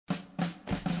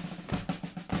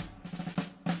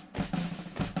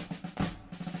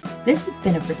This has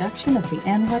been a production of the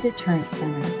Deterrence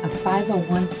Center, a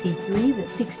 501c3 that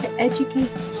seeks to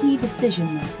educate key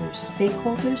decision makers,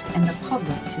 stakeholders, and the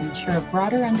public to ensure a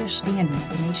broader understanding of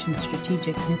the nation's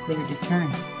strategic nuclear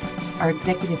deterrent. Our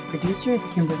executive producer is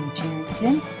Kimberly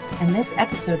Charrington, and this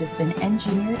episode has been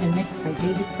engineered and mixed by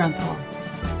David Grunthal.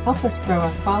 Help us grow our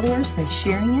followers by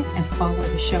sharing it and follow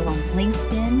the show on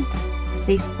LinkedIn,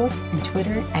 Facebook, and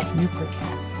Twitter at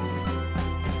NucleCast.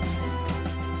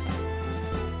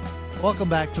 Welcome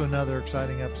back to another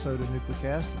exciting episode of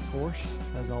NucleCast. Of course,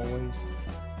 as always,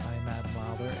 I am Adam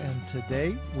Lowther, and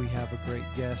today we have a great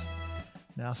guest.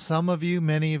 Now, some of you,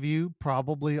 many of you,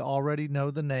 probably already know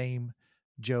the name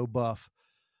Joe Buff.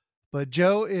 But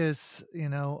Joe is,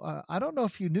 I don't know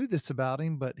if you knew this about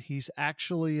him, but he's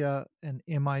actually an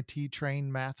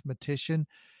MIT-trained mathematician,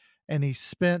 and he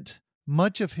spent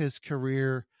much of his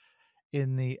career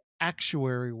in the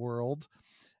actuary world.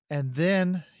 And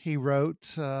then he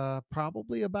wrote,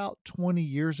 probably about 20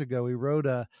 years ago, he wrote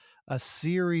a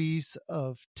series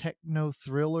of techno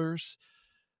thrillers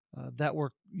that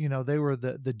were, they were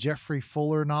the Jeffrey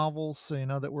Fuller novels,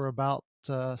 that were about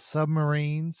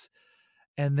submarines.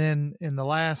 And then in the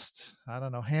last,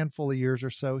 handful of years or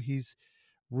so, he's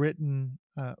written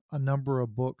a number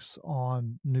of books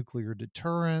on nuclear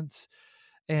deterrence.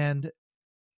 And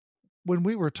when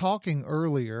we were talking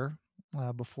earlier,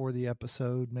 before the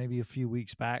episode, maybe a few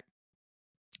weeks back,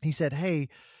 he said, hey,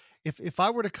 if I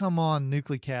were to come on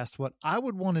NucleCast, what I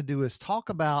would want to do is talk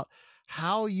about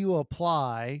how you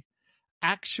apply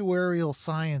actuarial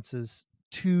sciences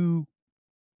to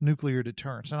nuclear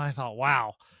deterrence. And I thought,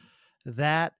 wow,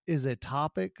 that is a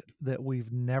topic that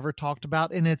we've never talked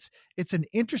about. And it's an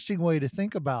interesting way to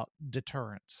think about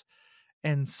deterrence.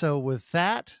 And so with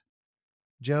that,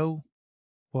 Joe,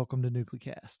 welcome to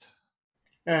NucleCast.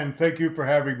 And thank you for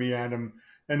having me, Adam.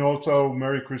 And also,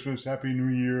 Merry Christmas, Happy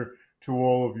New Year to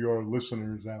all of your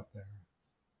listeners out there.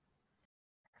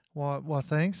 Well,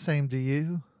 thanks. Same to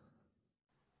you.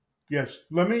 Yes.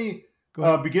 Let me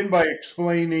begin by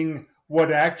explaining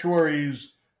what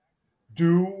actuaries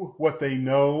do, what they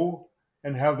know,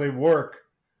 and how they work.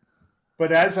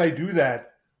 But as I do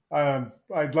that,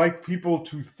 I'd like people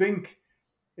to think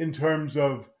in terms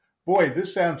of, boy,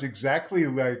 this sounds exactly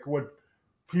like what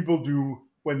people do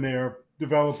when they're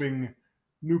developing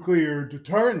nuclear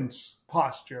deterrence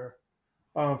posture.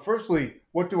 Firstly,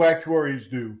 what do actuaries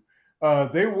do?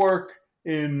 They work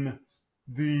in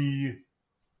the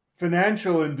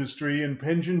financial industry and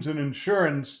pensions and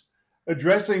insurance,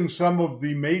 addressing some of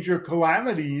the major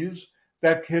calamities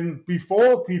that can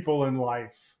befall people in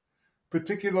life,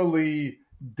 particularly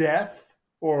death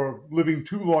or living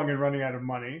too long and running out of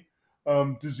money,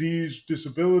 disease,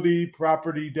 disability,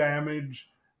 property damage,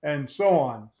 and so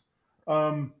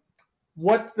on.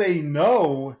 What they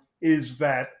know is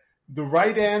that the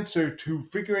right answer to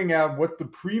figuring out what the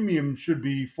premium should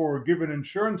be for a given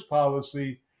insurance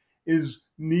policy is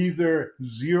neither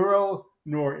zero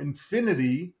nor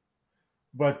infinity,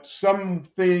 but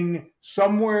something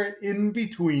somewhere in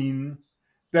between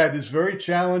that is very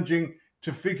challenging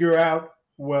to figure out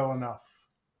well enough.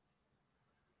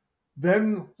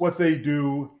 Then what they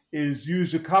do is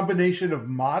use a combination of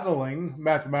modeling,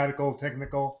 mathematical,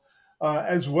 technical,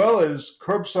 as well as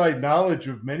curbside knowledge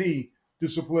of many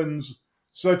disciplines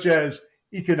such as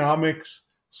economics,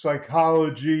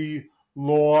 psychology,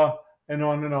 law, and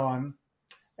on,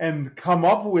 and come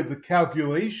up with a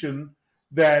calculation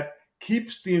that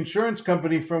keeps the insurance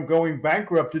company from going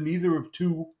bankrupt in either of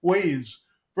two ways.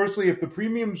 Firstly, if the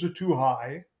premiums are too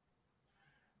high,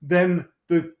 then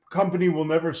the company will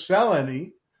never sell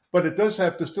any, but it does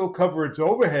have to still cover its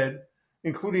overhead,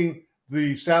 including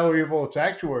the salary of all its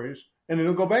actuaries, and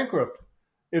it'll go bankrupt.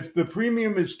 If the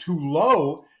premium is too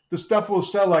low, the stuff will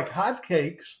sell like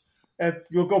hotcakes, and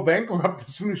you'll go bankrupt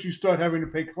as soon as you start having to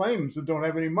pay claims and don't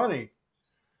have any money.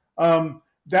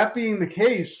 That being the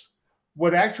case,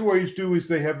 what actuaries do is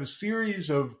they have a series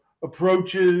of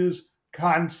approaches,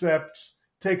 concepts,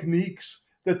 techniques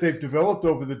that they've developed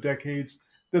over the decades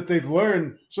that they've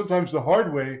learned, sometimes the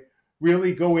hard way,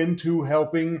 really go into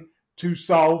helping to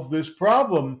solve this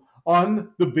problem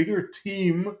on the bigger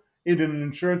team in an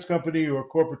insurance company or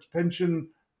corporate pension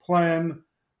plan,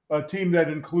 a team that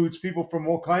includes people from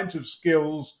all kinds of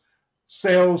skills,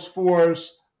 sales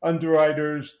force,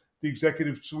 underwriters, the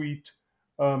executive suite,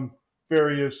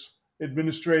 various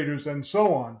administrators, and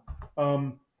so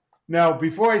on. Now,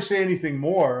 before I say anything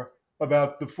more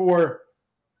about the four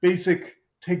basic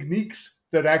techniques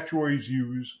that actuaries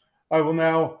use, I will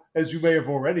now, as you may have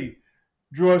already,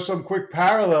 draw some quick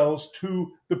parallels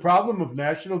to the problem of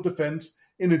national defense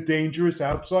in a dangerous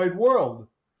outside world.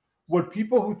 what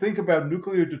people who think about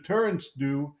nuclear deterrence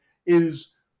do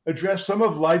is address some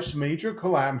of life's major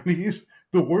calamities,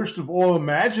 the worst of all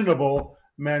imaginable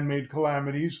man-made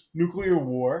calamities, nuclear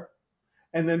war,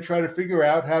 and then try to figure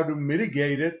out how to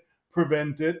mitigate it,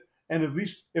 prevent it, and at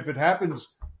least if it happens,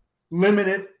 limit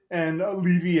it and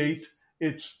alleviate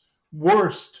its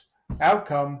worst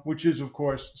outcome, which is, of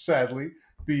course, sadly,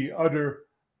 the utter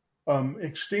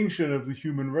extinction of the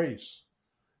human race.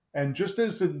 And just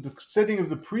as in the setting of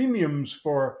the premiums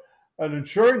for an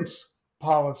insurance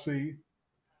policy,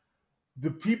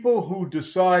 the people who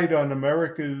decide on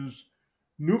America's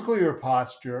nuclear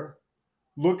posture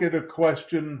look at a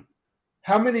question: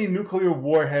 how many nuclear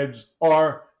warheads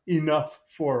are enough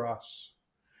for us?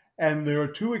 And there are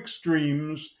two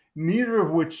extremes, neither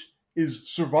of which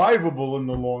is survivable in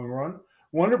the long run,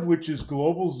 one of which is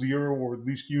global zero, or at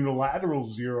least unilateral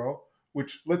zero,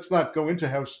 which, let's not go into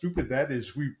how stupid that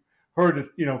is. We've heard it,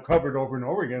 covered over and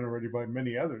over again already by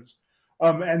many others.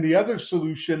 And the other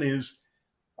solution is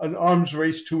an arms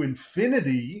race to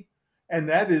infinity, and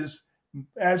that is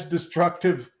as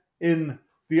destructive in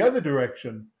the other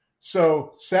direction.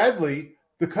 So sadly,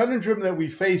 the conundrum that we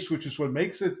face, which is what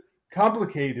makes it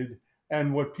complicated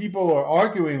and what people are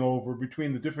arguing over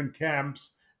between the different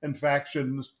camps and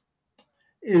factions,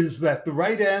 is that the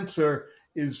right answer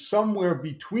is somewhere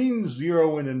between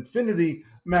zero and infinity,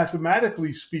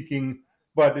 mathematically speaking,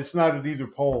 but it's not at either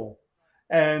pole.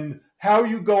 And how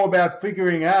you go about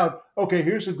figuring out, okay,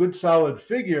 here's a good solid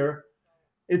figure,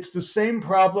 it's the same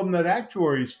problem that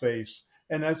actuaries face.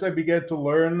 And as I began to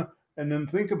learn and then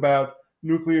think about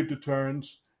nuclear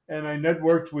deterrence, and I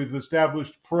networked with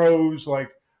established pros,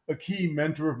 like a key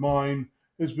mentor of mine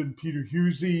has been Peter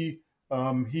Husey.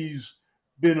 He's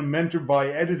been a mentor by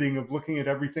editing, of looking at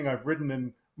everything I've written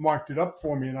and marked it up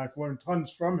for me, and I've learned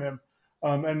tons from him.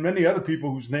 And many other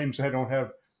people whose names I don't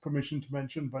have permission to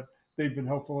mention, but they've been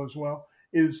helpful as well.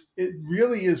 It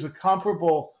really is a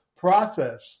comparable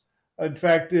process. In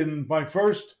fact, in my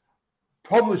first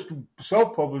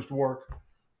self-published work,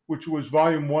 which was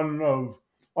volume 1 of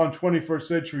On 21st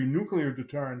Century Nuclear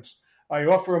Deterrence, I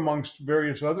offer, amongst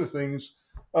various other things,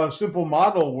 a simple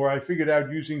model where I figured out,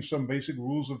 using some basic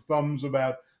rules of thumbs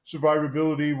about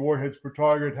survivability, warheads per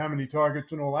target, how many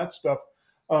targets, and all that stuff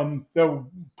that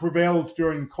prevailed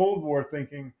during Cold War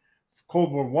thinking,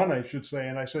 Cold War I, I should say.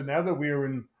 And I said, now that we are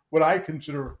in what I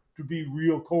consider to be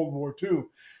real Cold War II,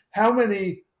 how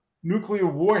many nuclear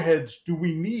warheads do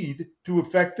we need to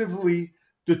effectively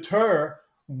deter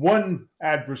one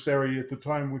adversary at the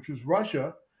time, which was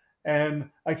Russia? And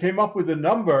I came up with a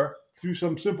number through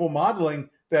some simple modeling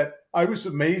that I was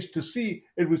amazed to see.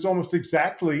 It was almost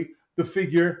exactly the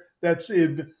figure that's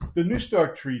in the New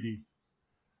START Treaty.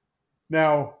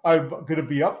 Now, I'm going to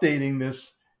be updating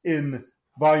this in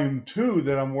volume 2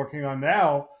 that I'm working on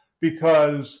now,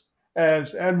 because,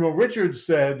 as Admiral Richards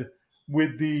said,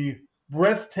 with the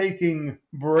breathtaking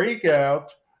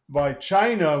breakout by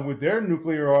China with their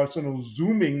nuclear arsenal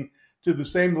zooming to the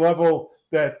same level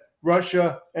that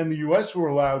Russia and the US were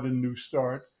allowed in New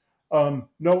START,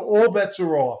 no, all bets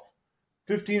are off.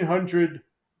 1,500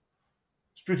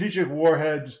 strategic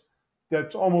warheads,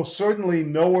 that's almost certainly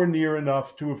nowhere near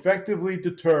enough to effectively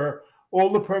deter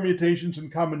all the permutations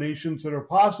and combinations that are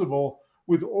possible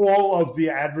with all of the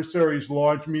adversaries,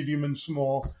 large, medium, and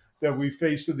small, that we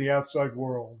face in the outside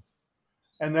world.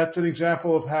 And that's an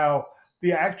example of how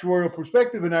the actuarial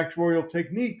perspective and actuarial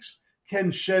techniques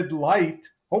can shed light,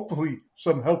 hopefully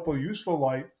some helpful, useful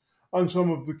light, on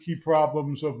some of the key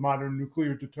problems of modern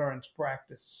nuclear deterrence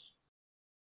practice.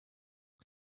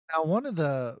 Now, one of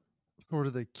the sort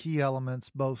of the key elements,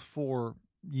 both for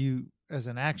you as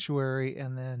an actuary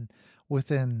and then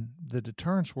within the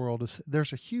deterrence world, is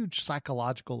there's a huge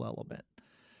psychological element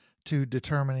to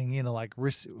determining, like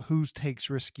who takes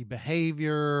risky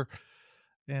behavior,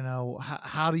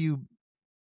 how do you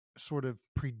sort of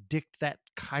predict that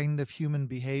kind of human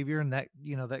behavior? And that,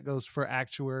 that goes for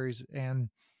actuaries and,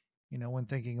 when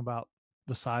thinking about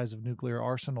the size of nuclear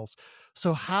arsenals.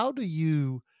 So how do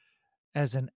you,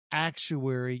 as an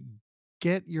actuary,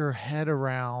 get your head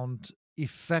around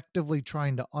effectively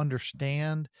trying to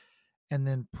understand and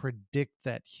then predict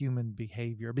that human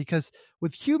behavior? Because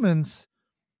with humans,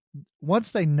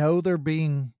 once they know they're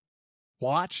being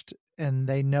watched and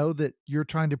they know that you're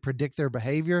trying to predict their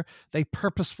behavior, they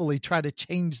purposefully try to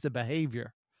change the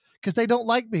behavior because they don't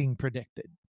like being predicted.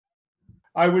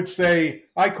 I would say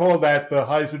I call that the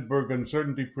Heisenberg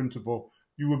uncertainty principle.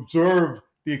 You observe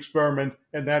the experiment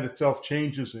and that itself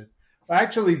changes it.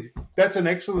 Actually, that's an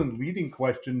excellent leading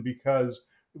question, because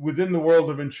within the world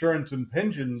of insurance and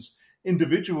pensions,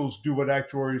 individuals do what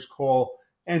actuaries call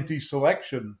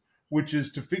anti-selection. which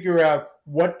is to figure out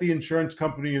what the insurance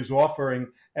company is offering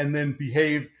and then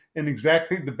behave in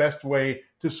exactly the best way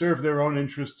to serve their own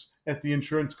interests at the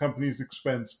insurance company's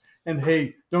expense. And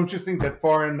hey, don't you think that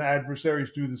foreign adversaries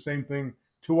do the same thing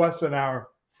to us and our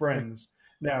friends?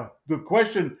 Now, the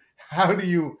question, how do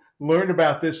you learn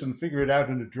about this and figure it out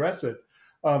and address it?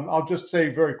 I'll just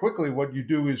say very quickly, what you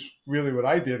do is really what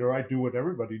I did, or I do what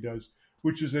everybody does,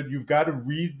 which is that you've got to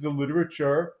read the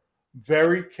literature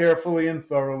very carefully and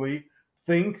thoroughly,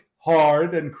 think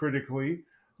hard and critically,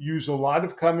 use a lot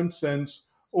of common sense,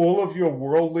 all of your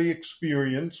worldly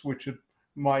experience, which at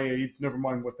my age, never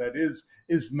mind what that is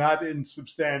not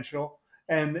insubstantial.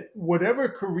 And whatever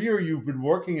career you've been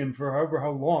working in for however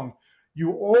how long,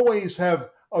 you always have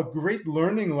a great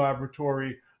learning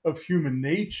laboratory of human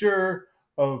nature,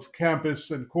 of campus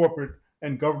and corporate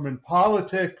and government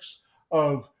politics,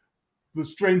 of the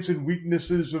strengths and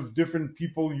weaknesses of different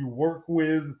people you work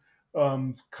with,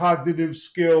 cognitive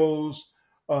skills,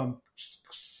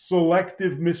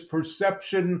 selective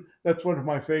misperception. That's one of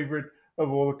my favorite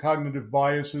of all the cognitive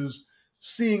biases.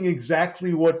 Seeing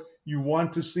exactly what you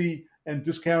want to see and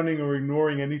discounting or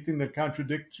ignoring anything that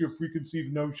contradicts your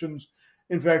preconceived notions.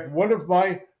 In fact, one of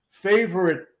my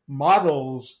favorite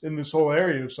models in this whole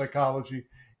area of psychology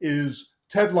is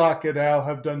Tedlock et al.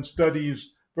 Have done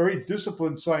studies, very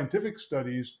disciplined scientific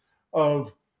studies,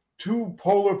 of two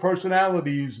polar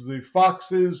personalities, the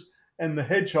foxes and the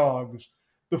hedgehogs.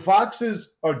 The foxes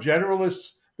are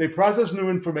generalists. They process new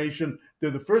information.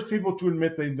 They're the first people to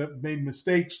admit they made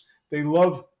mistakes. They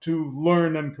love to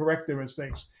learn and correct their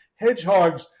mistakes.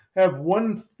 Hedgehogs have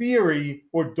one theory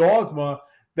or dogma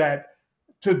that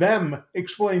to them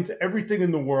explains everything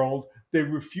in the world. They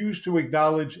refuse to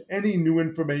acknowledge any new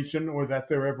information or that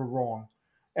they're ever wrong.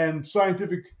 And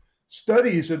scientific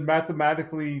studies and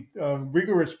mathematically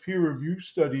rigorous peer-reviewed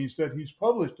studies that he's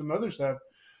published and others have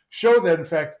show that, in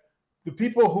fact, the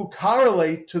people who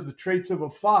correlate to the traits of a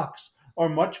fox are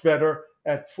much better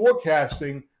at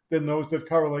forecasting than those that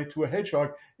correlate to a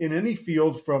hedgehog in any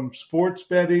field, from sports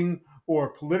betting or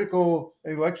political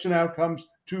election outcomes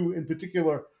to, in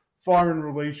particular, foreign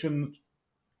relations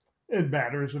and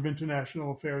matters of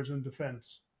international affairs and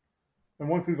defense. And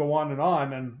one could go on.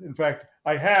 And in fact,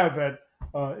 I have at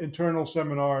internal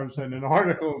seminars and in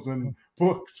articles and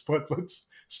books, but let's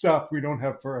stop. We don't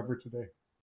have forever today.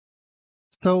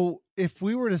 So if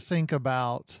we were to think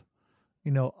about,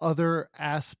 other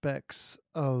aspects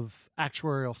of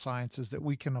actuarial sciences that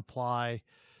we can apply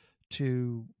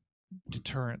to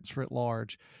deterrence writ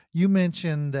large, you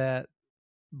mentioned that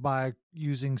by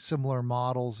using similar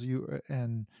models, you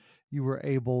were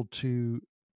able to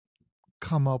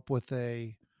come up with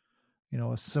a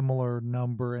similar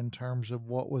number in terms of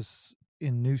what was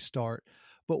in New Start.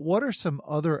 But what are some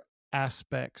other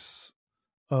aspects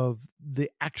of the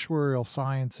actuarial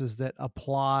sciences that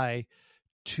apply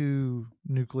to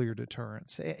nuclear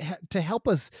deterrence to help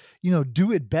us,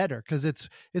 do it better? Because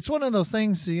it's one of those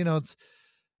things,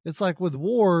 it's like with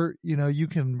war, you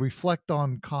can reflect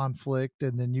on conflict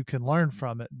and then you can learn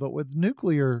from it. But with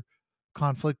nuclear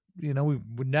conflict, we've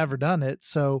never done it.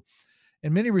 So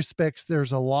in many respects,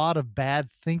 there's a lot of bad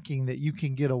thinking that you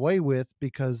can get away with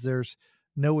because there's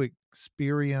no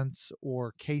experience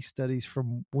or case studies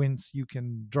from whence you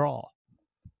can draw.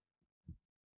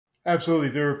 Absolutely.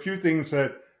 There are a few things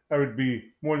that I would be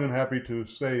more than happy to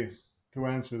say to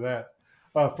answer that.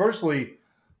 Firstly,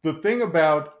 the thing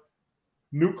about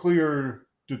nuclear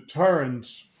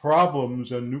deterrence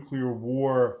problems and nuclear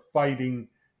war fighting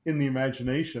in the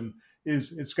imagination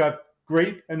is it's got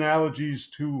great analogies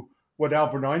to what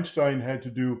Albert Einstein had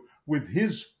to do with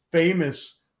his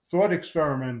famous thought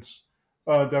experiments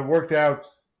that worked out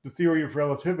the theory of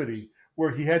relativity,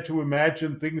 where he had to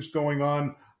imagine things going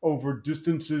on over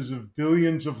distances of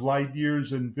billions of light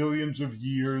years and billions of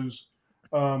years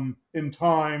in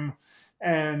time.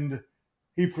 And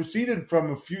he proceeded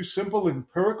from a few simple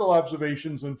empirical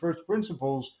observations and first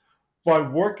principles by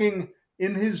working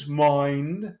in his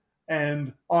mind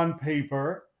and on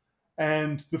paper.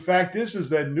 And the fact is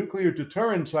that nuclear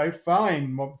deterrence, I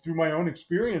find through my own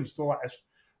experience the last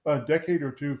decade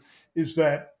or two, is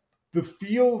that the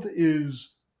field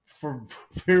is, for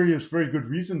various very good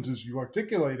reasons, as you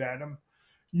articulate, Adam,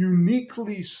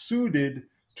 uniquely suited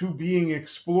to being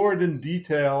explored in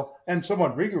detail and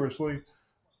somewhat rigorously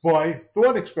by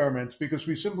thought experiments, because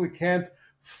we simply can't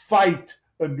fight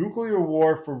a nuclear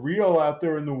war for real out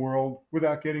there in the world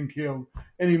without getting killed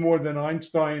any more than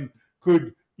Einstein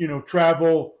could,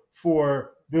 travel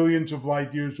for billions of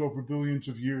light years over billions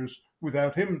of years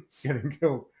without him getting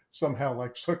killed somehow,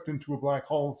 like sucked into a black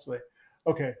hole, say.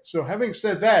 Okay, so having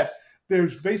said that,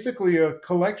 there's basically a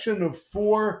collection of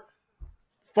 4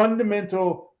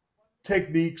 fundamental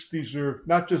techniques. These are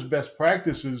not just best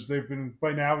practices. They've been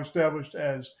by now established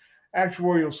as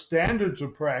actuarial standards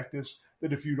of practice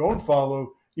that if you don't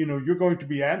follow, you're going to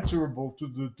be answerable to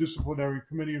the disciplinary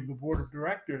committee of the board of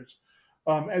directors.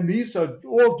 And these are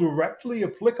all directly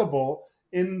applicable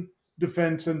in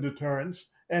defense and deterrence.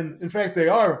 And in fact, they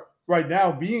are right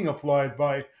now being applied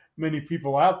by many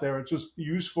people out there. It's just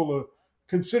useful to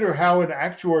consider how an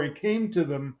actuary came to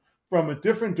them from a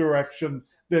different direction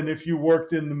than if you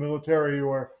worked in the military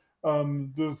or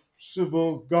the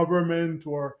civil government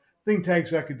or think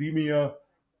tanks, academia,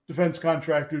 defense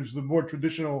contractors, the more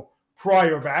traditional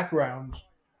prior backgrounds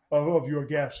of your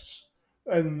guests.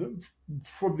 And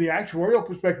from the actuarial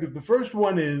perspective, the first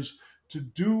one is to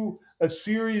do a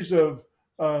series of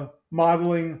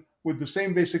modeling with the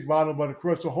same basic model, but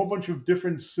across a whole bunch of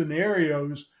different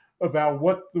scenarios about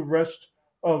what the rest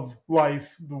of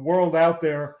life, the world out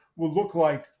there, will look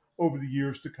like over the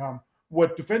years to come.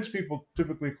 What defense people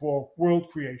typically call world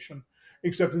creation,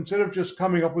 except instead of just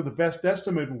coming up with a best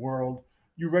estimate world,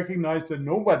 you recognize that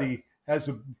nobody has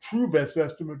a true best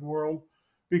estimate world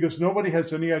because nobody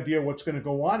has any idea what's going to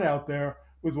go on out there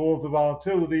with all of the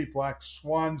volatility, black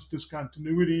swans,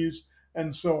 discontinuities,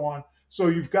 and so on. So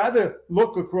you've got to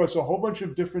look across a whole bunch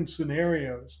of different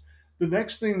scenarios. The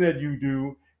next thing that you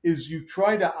do is you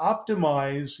try to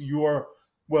optimize your,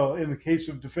 well, in the case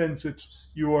of defense, it's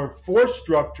your force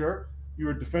structure,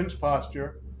 your defense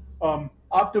posture,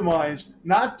 optimize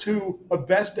not to a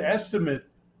best estimate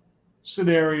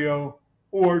scenario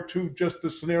or to just the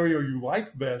scenario you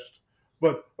like best,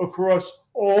 but across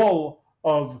all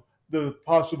of the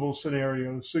possible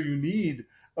scenarios. So you need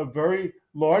a very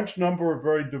large number of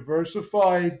very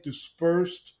diversified,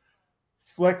 dispersed,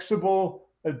 flexible,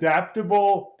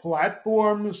 adaptable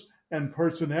platforms and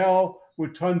personnel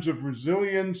with tons of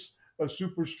resilience, a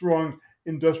super strong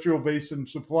industrial base and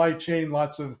supply chain,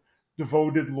 lots of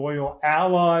devoted, loyal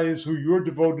allies who you're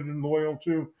devoted and loyal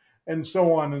to, and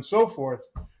so on and so forth.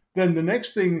 Then the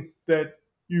next thing that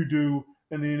you do,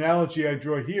 and the analogy I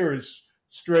draw here is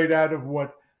straight out of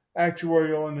what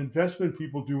actuarial and investment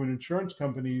people do in insurance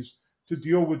companies to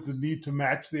deal with the need to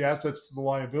match the assets to the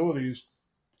liabilities.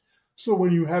 So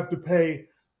when you have to pay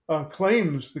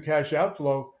claims, the cash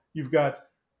outflow, you've got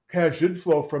cash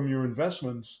inflow from your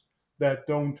investments that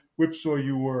don't whipsaw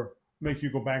you or make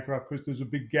you go bankrupt because there's a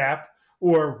big gap.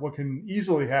 Or what can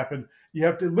easily happen, you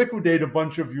have to liquidate a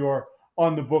bunch of your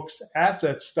on-the-books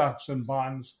assets, stocks, and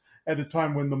bonds at a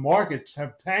time when the markets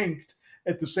have tanked,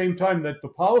 at the same time that the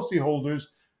policyholders,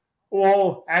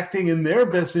 all acting in their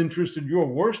best interest and your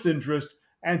worst interest,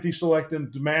 anti-select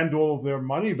and demand all of their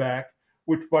money back,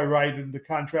 which by right in the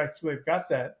contracts they've got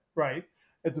that right,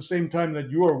 at the same time that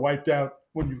you are wiped out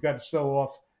when you've got to sell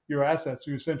off your assets.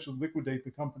 You essentially liquidate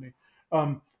the company.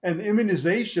 And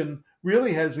immunization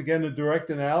really has, again, a direct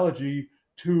analogy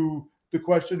to the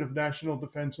question of national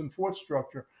defense and force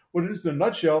structure. What it is, in a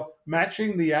nutshell,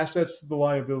 matching the assets to the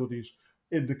liabilities.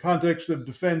 In the context of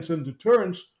defense and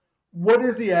deterrence, what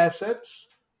are the assets?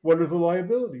 What are the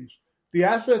liabilities? The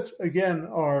assets, again,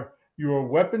 are your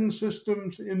weapon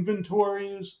systems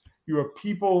inventories, your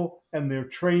people and their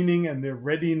training and their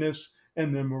readiness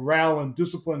and their morale and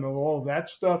discipline and all of that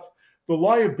stuff. The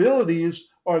liabilities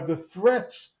are the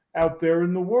threats out there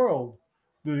in the world,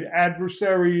 the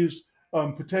adversaries,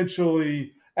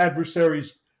 potentially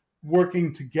adversaries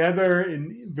working together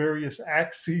in various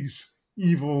axes,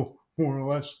 evil more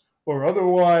or less or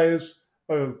otherwise.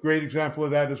 A great example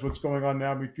of that is what's going on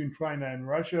now between China and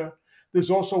Russia. There's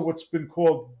also what's been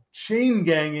called chain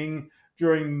ganging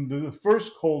during the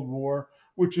first Cold War,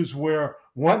 which is where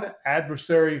one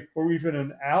adversary or even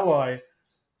an ally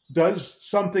does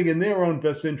something in their own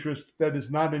best interest that is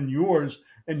not in yours,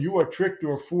 and you are tricked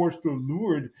or forced or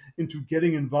lured into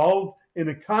getting involved in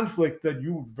a conflict that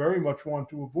you very much want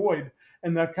to avoid.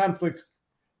 And that conflict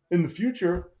in the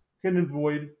future can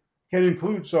include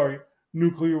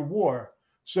nuclear war.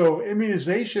 So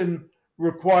immunization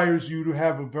requires you to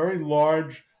have a very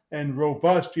large and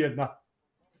robust, yet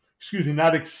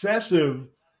not excessive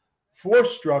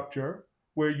force structure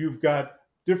where you've got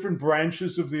different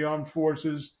branches of the armed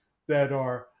forces that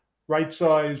are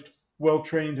right-sized,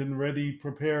 well-trained and ready,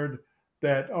 prepared,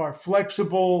 that are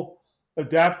flexible,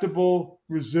 adaptable,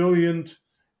 resilient,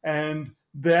 and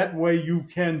that way you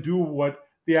can do what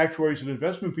the actuaries and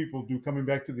investment people do, coming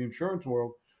back to the insurance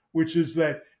world, which is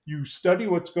that you study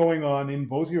what's going on in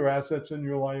both your assets and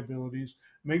your liabilities,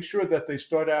 make sure that they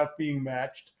start out being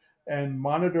matched, and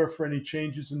monitor for any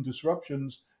changes and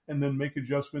disruptions, and then make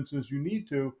adjustments as you need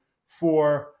to.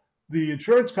 For the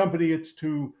insurance company, it's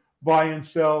to buy and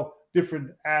sell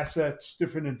different assets,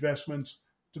 different investments,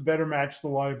 to better match the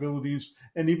liabilities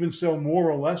and even sell more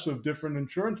or less of different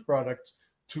insurance products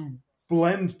to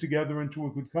blend together into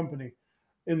a good company.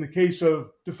 In the case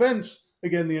of defense,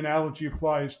 again, the analogy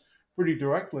applies pretty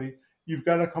directly. You've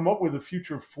got to come up with a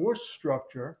future force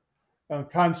structure,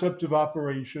 concepts of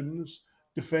operations,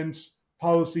 defense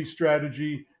policy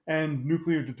strategy, and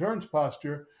nuclear deterrence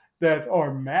posture that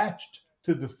are matched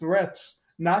to the threats,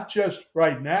 not just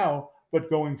right now, but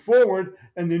going forward.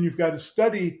 And then you've got to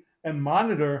study and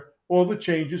monitor all the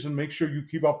changes and make sure you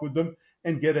keep up with them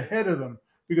and get ahead of them.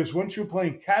 Because once you're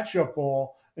playing catch-up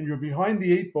ball and you're behind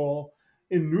the eight ball,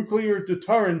 in nuclear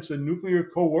deterrence and nuclear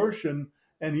coercion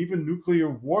and even nuclear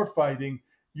warfighting,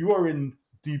 you are in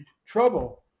deep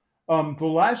trouble. The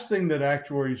last thing that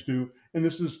actuaries do, and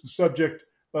this is the subject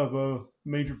of a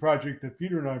major project that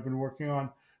Peter and I have been working on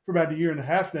for about a year and a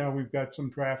half now. We've got some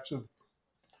drafts of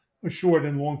a short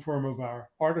and long form of our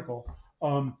article,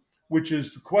 which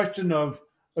is the question of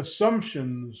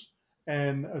assumptions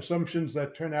and assumptions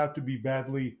that turn out to be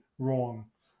badly wrong.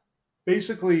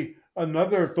 Basically,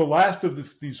 the last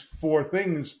of these four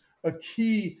things, a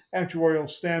key actuarial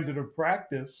standard of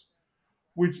practice,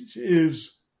 which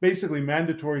is basically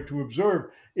mandatory to observe,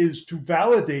 is to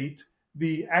validate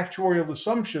the actuarial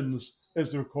assumptions,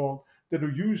 as they're called, that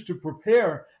are used to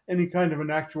prepare any kind of an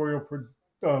actuarial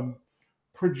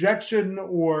projection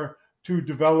or to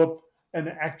develop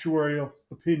an actuarial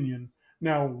opinion.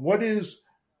 Now, what is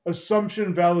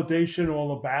assumption validation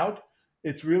all about?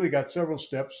 It's really got several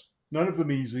steps, none of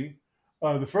them easy.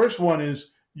 The first one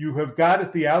is you have got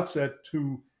at the outset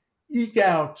to eke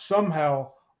out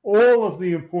somehow all of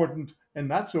the important and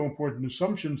not so important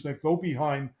assumptions that go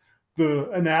behind the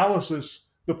analysis,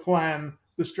 the plan,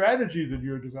 the strategy that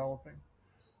you're developing.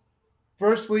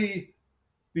 Firstly,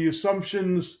 the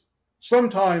assumptions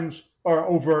sometimes are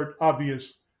overt,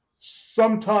 obvious.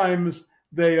 Sometimes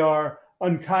they are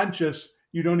unconscious.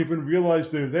 You don't even realize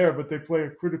they're there, but they play a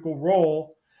critical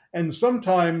role. And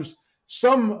sometimes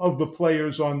some of the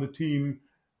players on the team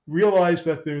realize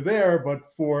that they're there, but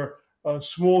for a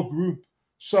small group,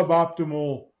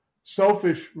 suboptimal,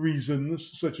 selfish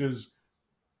reasons, such as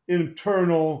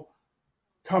internal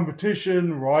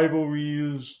competition,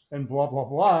 rivalries, and blah, blah,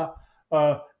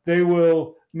 blah, they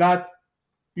will not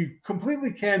be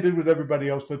completely candid with everybody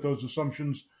else that those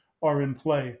assumptions are in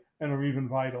play and are even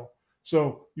vital.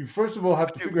 So you first of all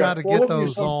have to figure out all of the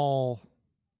assumptions.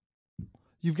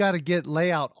 You've got to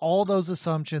lay out all those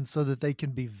assumptions so that they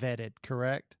can be vetted,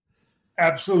 correct?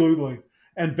 Absolutely.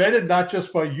 And vetted not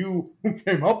just by you who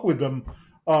came up with them,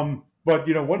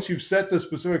 but once you've set the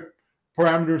specific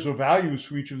parameters or values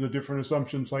for each of the different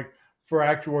assumptions, like for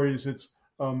actuaries, it's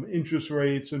interest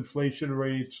rates, inflation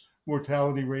rates,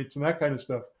 mortality rates, and that kind of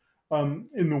stuff.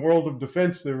 In the world of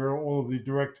defense, there are all of the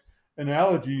direct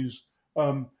analogies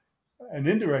and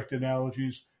indirect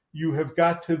analogies. You have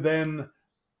got to then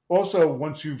also,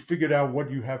 once you've figured out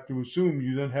what you have to assume,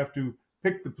 you then have to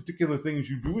pick the particular things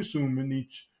you do assume in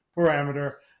each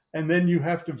parameter, and then you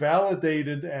have to validate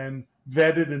it and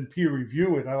vet it and peer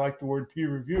review it. I like the word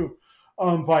peer review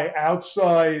by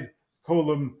outside, call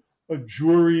them a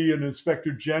jury, an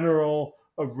inspector general,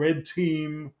 a red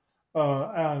team,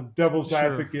 a devil's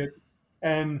advocate.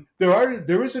 And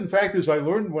there is, in fact, as I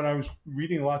learned when I was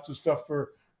reading lots of stuff for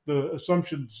the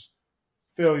assumptions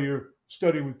failure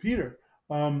study with Peter,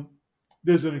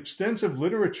 there's an extensive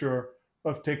literature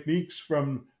of techniques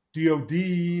from DOD,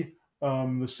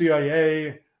 the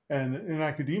CIA, and in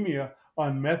academia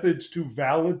on methods to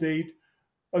validate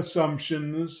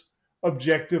assumptions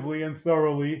objectively and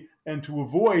thoroughly and to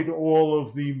avoid all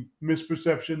of the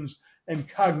misperceptions and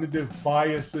cognitive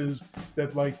biases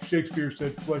that, like Shakespeare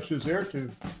said, flesh is heir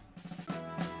to.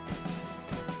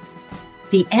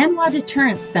 The ANWA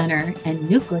Deterrence Center and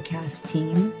NucleCast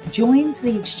team joins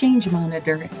the Exchange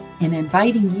Monitor in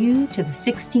inviting you to the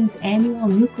 16th Annual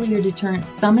Nuclear Deterrence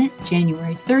Summit,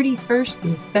 January 31st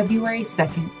through February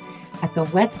 2nd at the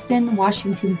Westin,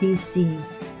 Washington, D.C.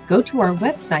 Go to our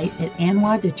website at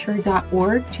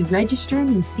anwadeter.org to register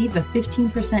and receive a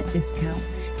 15% discount.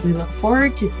 We look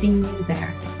forward to seeing you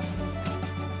there.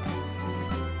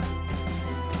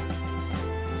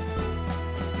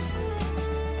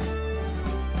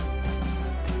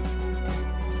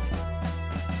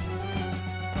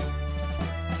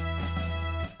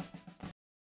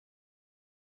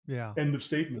 Yeah. End of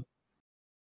statement.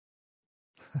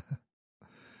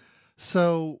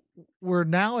 So we're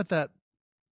now at that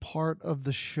part of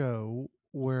the show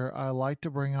where I like to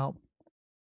bring out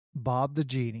Bob the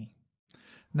Genie.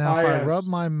 Now, if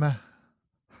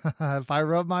I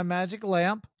rub my magic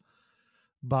lamp,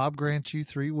 Bob grants you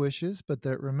 3 wishes, but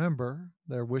remember,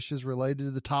 they're wishes related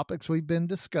to the topics we've been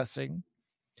discussing.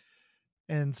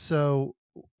 And so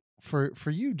for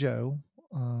you, Joe,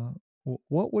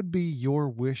 what would be your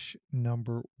wish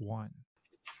number one?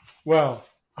 Well,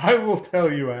 I will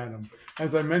tell you, Adam.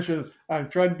 As I mentioned, I'm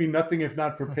trying to be nothing if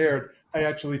not prepared. I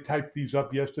actually typed these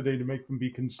up yesterday to make them be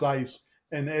concise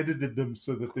and edited them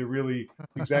so that they're really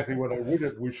exactly what I would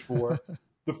have wished for.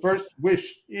 The first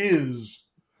wish is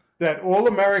that all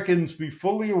Americans be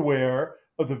fully aware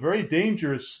of the very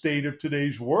dangerous state of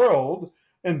today's world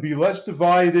and be less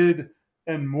divided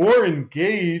and more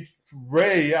engaged,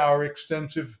 our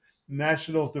extensive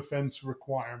national defense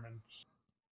requirements.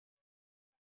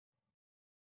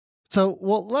 So,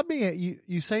 well, let me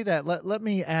you say that. Let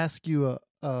me ask you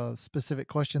a specific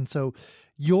question. So,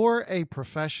 you're a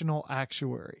professional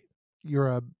actuary.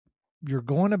 You're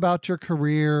going about your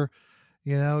career.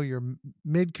 You know, you're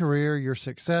mid career. You're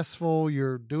successful.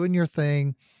 You're doing your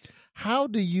thing. How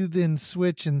do you then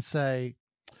switch and say,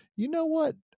 you know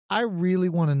what? I really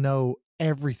want to know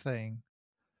everything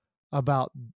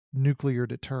about nuclear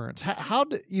deterrence. How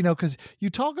do you know? Because you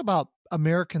talk about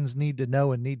Americans need to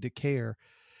know and need to care,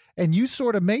 and you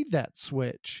sort of made that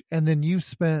switch, and then you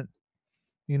spent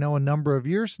a number of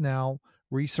years now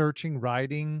researching,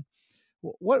 writing.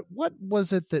 What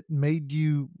was it that made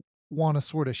you want to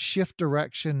sort of shift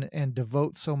direction and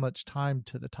devote so much time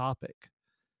to the topic?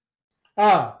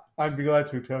 I'd be glad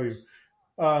to tell you.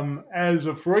 As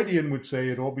a Freudian would say,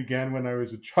 it all began when I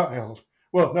was a child.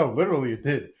 Well, no, literally it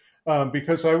did.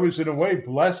 Because I was in a way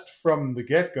blessed from the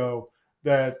get-go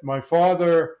that my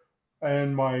father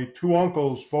and my two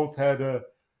uncles both had a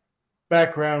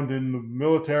background in the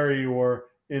military or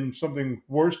in something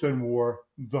worse than war,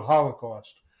 the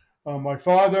Holocaust. My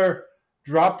father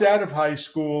dropped out of high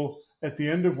school at the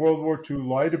end of World War II,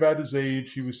 lied about his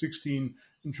age. He was 16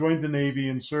 and joined the Navy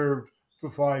and served for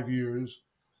 5 years.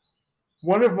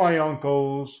 One of my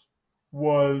uncles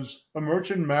was a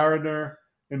merchant mariner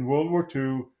in World War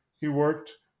II. He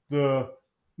worked the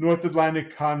North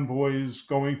Atlantic convoys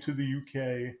going to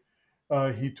the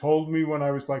UK. He told me when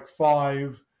I was like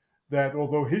 5 that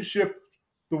although his ship,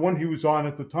 the one he was on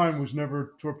at the time, was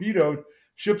never torpedoed,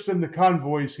 ships in the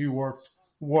convoys he worked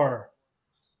were.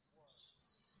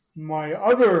 My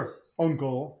other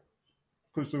uncle,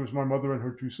 because there was my mother and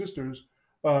her two sisters,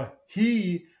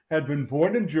 he had been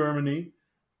born in Germany,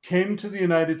 came to the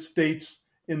United States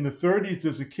in the 30s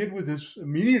as a kid with his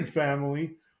immediate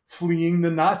family, fleeing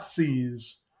the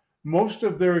Nazis. Most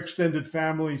of their extended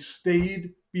family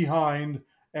stayed behind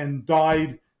and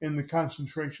died in the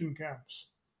concentration camps.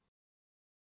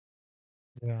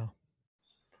 Yeah.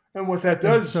 And what that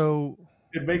does, so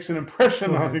it makes an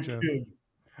impression on a Joe. kid.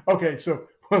 Okay, so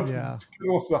to Yeah. get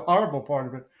off the horrible part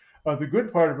of it, the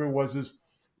good part of it is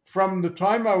from the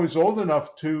time I was old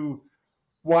enough to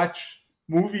watch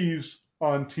movies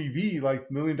on TV, like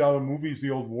 $1 Million movies, the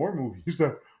old war movies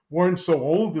that weren't so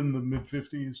old in the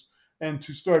mid-50s, and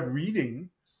to start reading,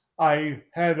 I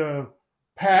had a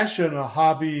passion, a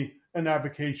hobby, an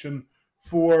avocation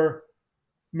for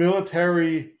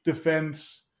military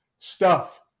defense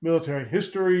stuff, military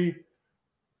history,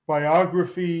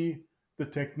 biography, the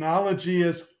technology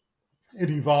as it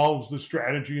evolves, the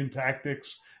strategy and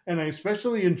tactics. And I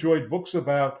especially enjoyed books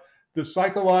about the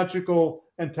psychological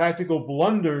and tactical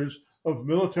blunders of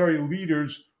military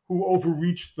leaders who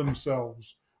overreached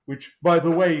themselves, which, by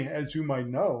the way, as you might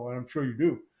know, and I'm sure you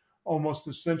do, almost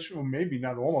essential, maybe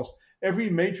not almost, every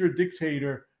major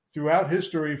dictator throughout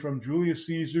history, from Julius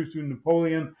Caesar through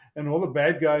Napoleon and all the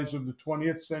bad guys of the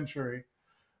 20th century,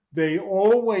 they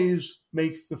always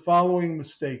make the following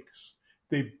mistakes.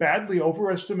 They badly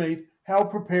overestimate how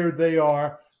prepared they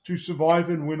are to survive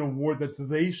and win a war that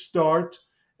they start,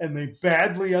 and they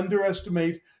badly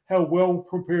underestimate how well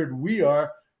prepared we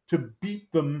are to beat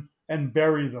them and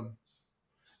bury them.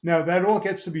 Now, that all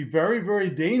gets to be very, very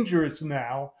dangerous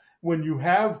now when you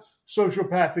have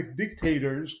sociopathic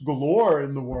dictators galore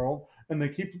in the world, and they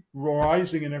keep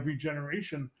rising in every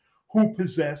generation, who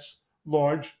possess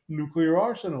large nuclear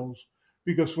arsenals.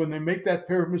 Because when they make that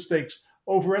pair of mistakes,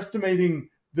 overestimating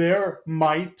their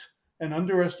might and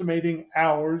underestimating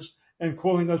ours and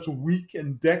calling us weak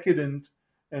and decadent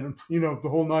and, the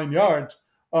whole 9 yards,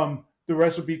 the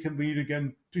recipe can lead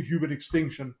again to human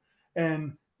extinction.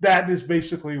 And that is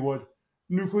basically what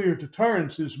nuclear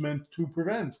deterrence is meant to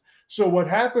prevent. So what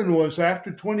happened was,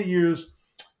 after 20 years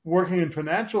working in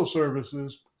financial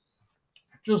services,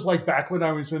 just like back when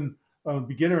I was in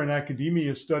beginner in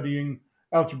academia studying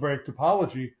algebraic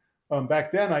topology,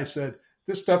 back then I said,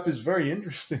 this stuff is very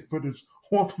interesting, but it's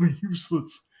awfully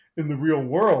useless in the real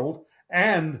world.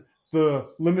 And the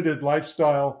limited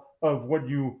lifestyle of what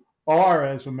you are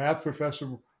as a math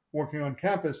professor working on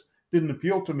campus didn't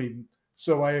appeal to me.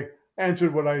 So I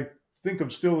answered what I think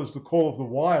of still as the call of the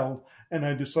wild, and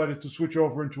I decided to switch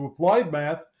over into applied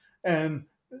math. And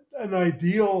an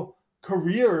ideal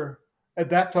career at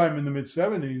that time in the mid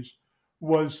 70s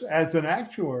was as an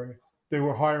actuary. They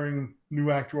were hiring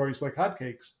new actuaries like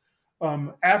hotcakes.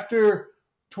 After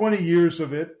 20 years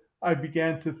of it, I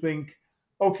began to think,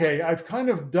 okay, I've kind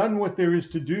of done what there is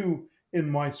to do in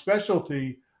my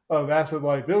specialty of asset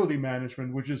liability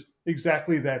management, which is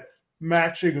exactly that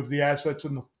matching of the assets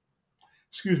and the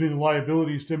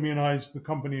liabilities to immunize the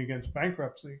company against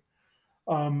bankruptcy.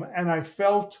 And I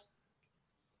felt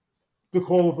the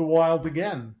call of the wild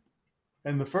again.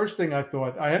 And the first thing I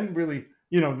thought, I hadn't really,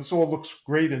 this all looks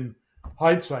great in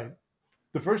hindsight.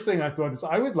 The first thing I thought is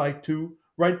I would like to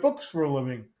write books for a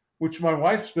living, which my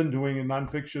wife's been doing in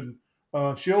nonfiction.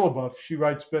 Sheila Buff, she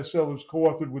writes bestsellers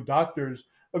co-authored with doctors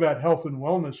about health and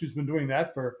wellness. She's been doing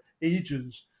that for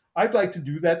ages. I'd like to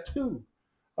do that too.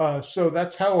 So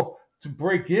that's how, to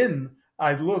break in,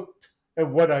 I looked at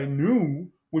what I knew,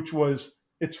 which was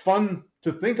it's fun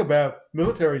to think about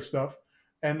military stuff,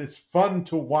 and it's fun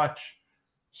to watch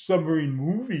submarine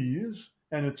movies,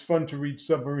 and it's fun to read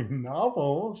submarine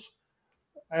novels.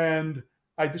 And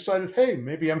I decided, hey,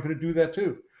 maybe I'm going to do that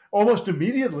too. Almost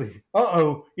immediately,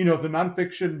 the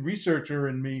nonfiction researcher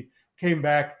in me came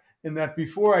back, in that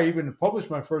before I even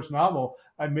published my first novel,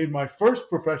 I made my first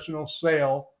professional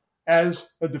sale as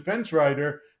a defense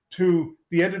writer to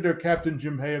the editor, Captain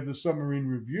Jim Hay of the Submarine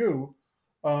Review,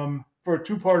 for a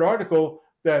 2-part article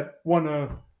that won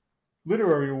a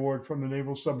literary award from the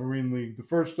Naval Submarine League. The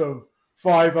first of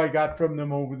 5 I got from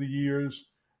them over the years.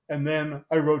 And then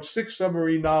I wrote 6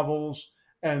 submarine novels,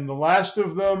 and the last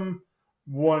of them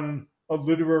won a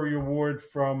literary award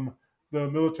from the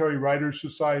Military Writers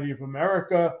Society of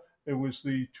America. It was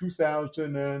the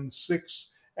 2006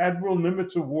 Admiral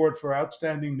Nimitz Award for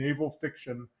Outstanding Naval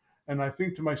Fiction. And I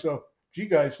think to myself, gee,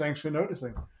 guys, thanks for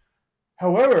noticing.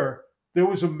 However, there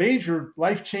was a major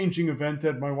life-changing event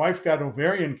that my wife got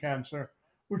ovarian cancer,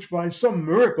 which by some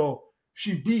miracle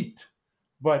she beat.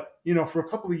 But, for a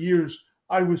couple of years,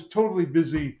 I was totally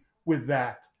busy with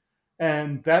that.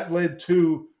 And that led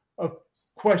to a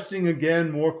questioning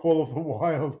again, more call of the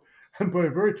wild. And by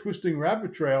a very twisting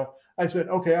rabbit trail, I said,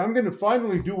 okay, I'm going to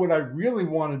finally do what I really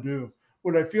want to do.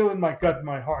 What I feel in my gut and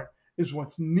my heart is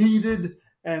what's needed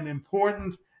and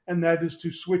important, and that is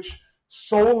to switch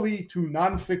solely to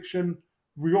nonfiction,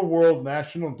 real-world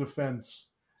national defense.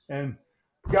 And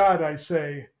God, I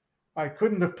say, I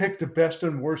couldn't have picked the best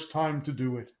and worst time to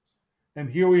do it. And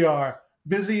here we are,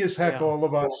 busy as heck, all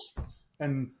of us,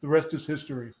 and the rest is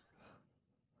history.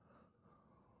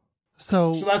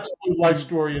 So that's my life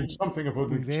story in something of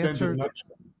an extended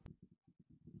nutshell.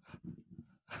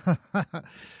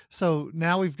 So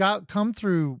now we've come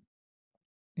through,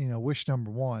 wish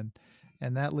number 1,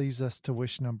 and that leaves us to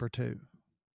wish number 2.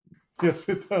 Yes,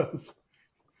 it does.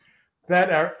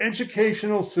 That our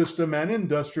educational system and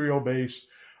industrial base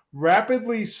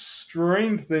rapidly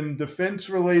strengthen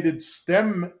defense-related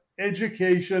STEM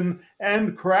education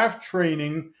and craft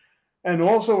training, and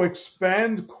also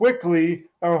expand quickly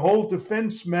our whole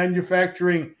defense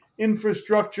manufacturing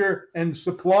infrastructure and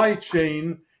supply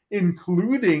chain,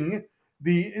 including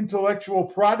the intellectual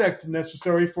product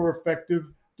necessary for effective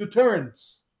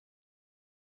deterrence.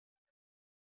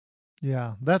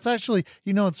 Yeah, that's actually,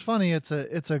 it's funny. It's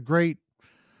a great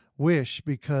wish,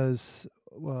 because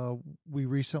we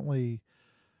recently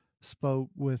spoke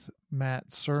with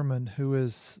Matt Sermon, who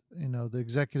is, the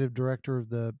executive director of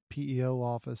the PEO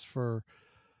office for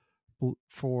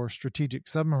strategic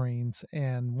submarines.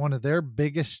 And one of their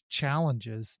biggest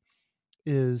challenges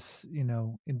is,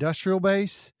 industrial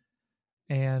base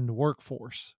and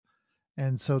workforce.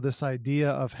 And so this idea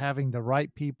of having the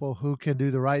right people who can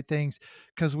do the right things,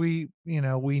 because we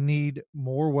need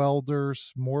more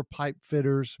welders, more pipe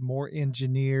fitters, more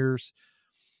engineers,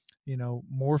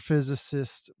 more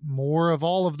physicists, more of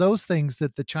all of those things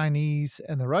that the Chinese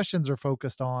and the Russians are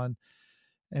focused on.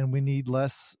 And we need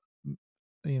less,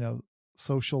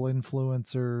 social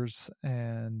influencers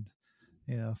and,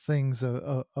 things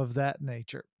of that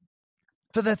nature.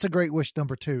 So that's a great wish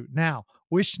number 2. Now,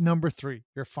 wish number 3,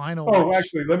 your final wish.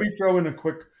 Actually, let me throw in a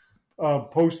quick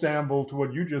post-amble to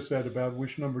what you just said about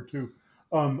wish number 2.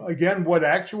 Again, what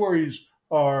actuaries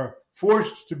are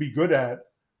forced to be good at,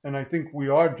 and I think we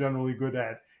are generally good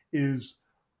at, is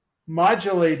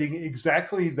modulating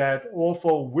exactly that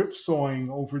awful whipsawing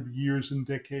over the years and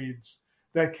decades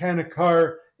that can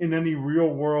occur in any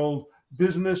real-world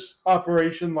business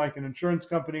operation like an insurance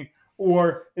company,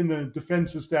 or in the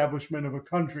defense establishment of a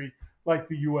country like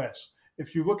the U.S.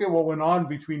 If you look at what went on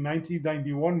between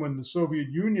 1991, when the Soviet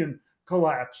Union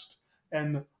collapsed,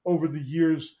 And over the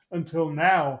years until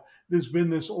now, there's been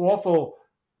this awful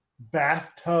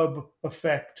bathtub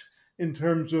effect in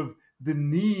terms of the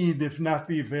need, if not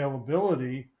the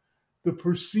availability, the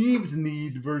perceived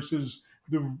need versus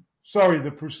the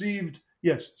perceived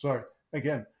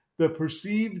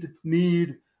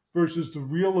need versus the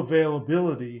real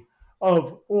availability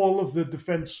of all of the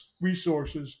defense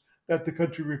resources that the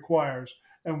country requires.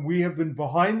 And we have been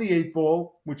behind the eight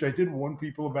ball, which I did warn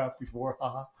people about before.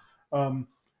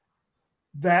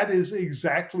 That is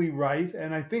exactly right.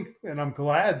 And I think, and I'm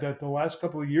glad that the last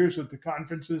couple of years at the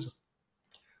conferences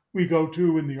we go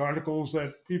to and the articles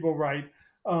that people write,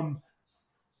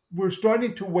 we're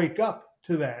starting to wake up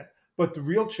to that. But the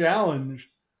real challenge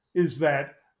is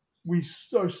that we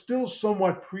are still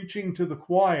somewhat preaching to the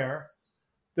choir,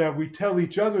 that we tell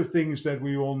each other things that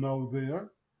we all know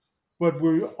there, but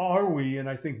are we, and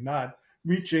I think not,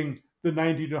 reaching the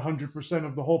 90 to 100%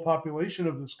 of the whole population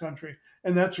of this country?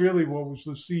 And that's really what was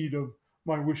the seed of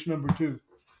my wish number 2.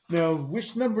 Now,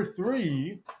 wish number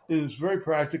 3 is very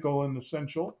practical and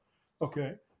essential,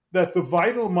 that the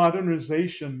vital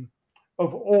modernization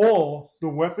of all the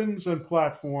weapons and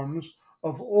platforms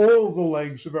of all the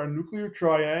legs of our nuclear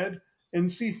triad,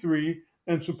 NC3,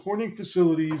 and supporting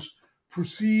facilities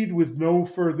proceed with no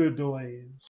further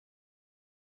delays.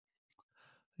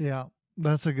 Yeah,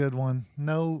 that's a good one.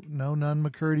 No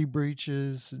Nunn-McCurdy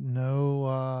breaches,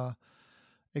 no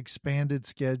expanded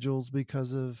schedules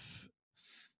because of,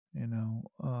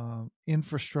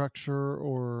 infrastructure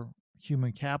or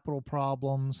human capital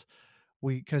problems.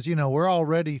 Because we're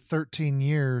already 13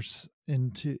 years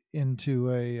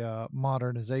into a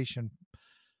modernization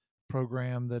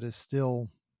program that is still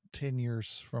 10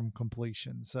 years from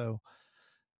completion. So,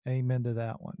 amen to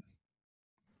that one.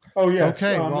 Oh yes.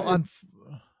 Okay. Well,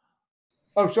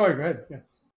 sorry. Go ahead. Yeah.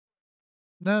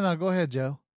 No. Go ahead,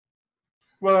 Joe.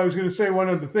 Well, I was going to say one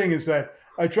other thing is that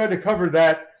I tried to cover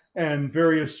that and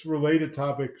various related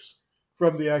topics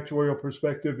from the actuarial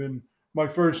perspective in my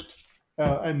first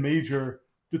and major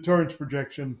deterrence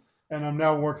projection, and I'm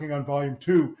now working on volume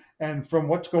 2. And from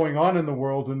what's going on in the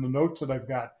world and the notes that I've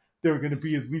got, there are going to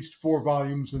be at least 4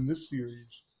 volumes in this series.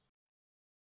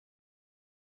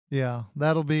 Yeah,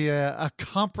 that'll be a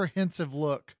comprehensive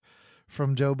look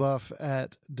from Joe Buff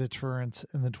at deterrence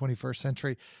in the 21st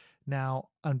century. Now,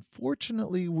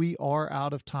 unfortunately, we are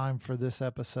out of time for this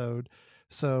episode.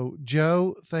 So,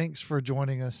 Joe, thanks for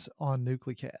joining us on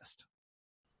NucleCast.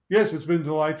 Yes, it's been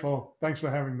delightful. Thanks for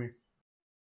having me.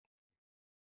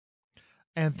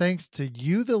 And thanks to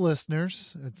you, the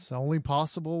listeners. It's only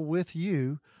possible with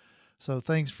you. So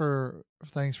thanks for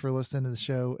listening to the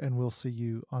show, and we'll see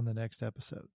you on the next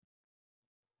episode.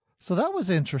 So that was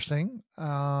interesting.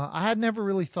 I had never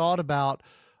really thought about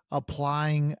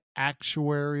applying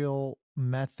actuarial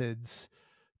methods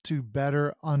to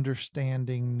better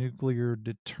understanding nuclear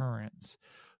deterrence.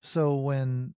 So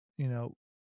when,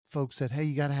 folks said, "Hey,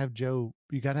 you got to have Joe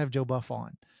Buff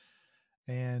on."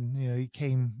 And, he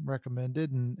came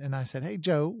recommended and I said, "Hey,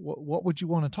 Joe, what would you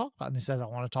want to talk about?" And he says, "I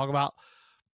want to talk about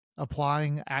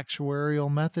applying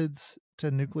actuarial methods to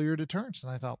nuclear deterrence."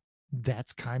 And I thought,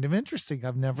 that's kind of interesting.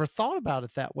 I've never thought about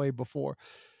it that way before.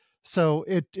 So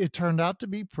it turned out to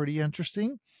be pretty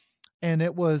interesting. And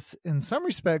it was, in some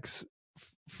respects,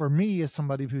 for me, as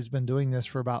somebody who's been doing this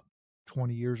for about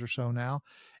 20 years or so now,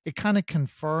 it kind of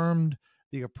confirmed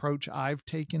the approach I've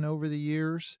taken over the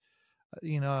years.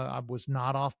 I was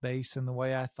not off base in the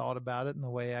way I thought about it and the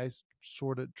way I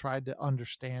sort of tried to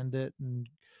understand it and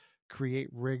create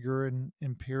rigor and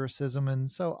empiricism. And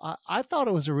so I thought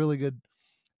it was really good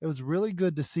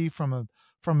to see from a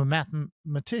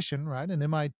mathematician, right? An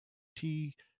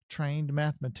MIT trained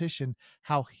mathematician,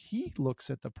 how he looks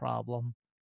at the problem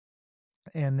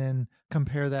and then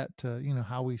compare that to,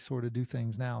 how we sort of do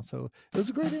things now. So it was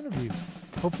a great interview.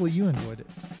 Hopefully you enjoyed it.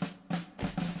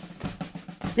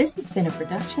 This has been a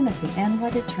production of the NY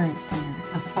Deterrence Center,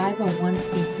 a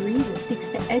 501c3 that seeks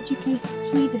to educate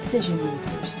key decision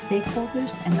makers,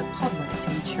 stakeholders, and the public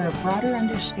to ensure a broader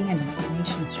understanding of the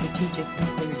nation's strategic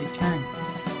nuclear deterrent.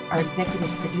 Our executive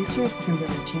producer is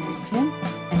Kimberly Charrington,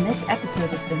 and this episode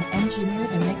has been engineered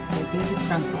and mixed by David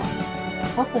Frunkel.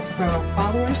 Help us grow our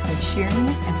followers by sharing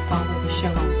it and follow the show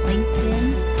on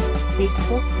LinkedIn,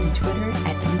 Facebook, and Twitter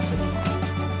at NucleCast.